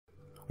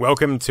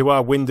Welcome to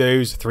our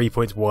Windows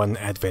 3.1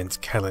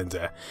 Advent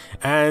Calendar,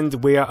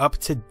 and we are up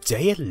to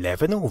day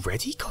 11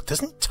 already? God,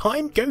 doesn't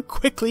time go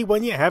quickly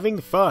when you're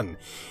having fun?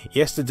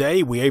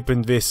 Yesterday we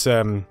opened this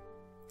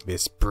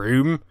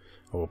broom,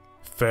 or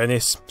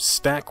furnace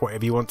stack,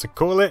 whatever you want to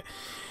call it.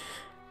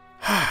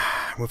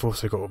 We've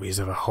also got all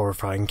these other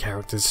horrifying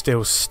characters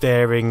still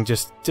staring,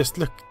 just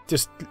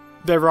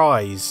their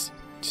eyes,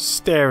 just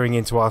staring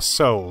into our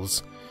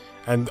souls.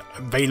 And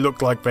they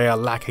look like they are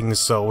lacking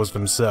souls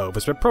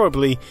themselves, but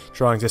probably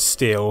trying to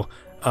steal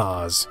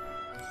ours.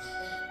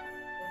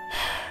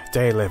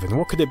 Day 11,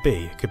 what could it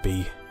be? It could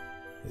be...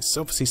 It's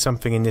obviously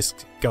something in this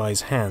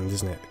guy's hand,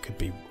 isn't it? It could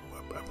be,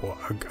 what,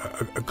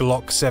 a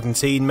Glock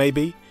 17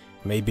 maybe?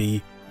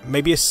 Maybe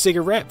a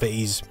cigarette that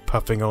he's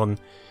puffing on,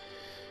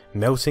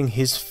 melting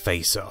his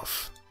face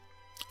off.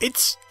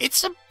 It's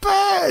a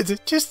bird!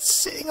 Just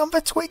sitting on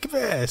the twig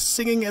there,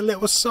 singing a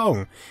little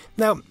song.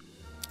 Now...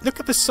 look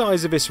at the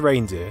size of this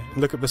reindeer,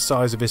 and look at the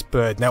size of this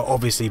bird. Now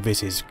obviously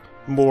this is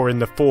more in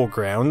the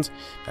foreground,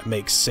 that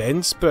makes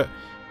sense, but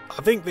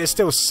I think there's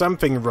still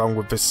something wrong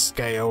with the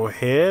scale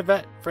here.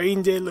 That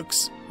reindeer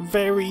looks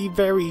very,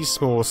 very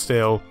small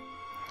still.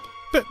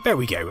 But there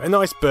we go, a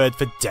nice bird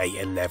for day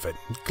 11.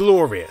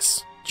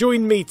 Glorious.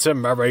 Join me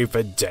tomorrow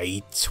for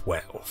day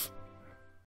 12.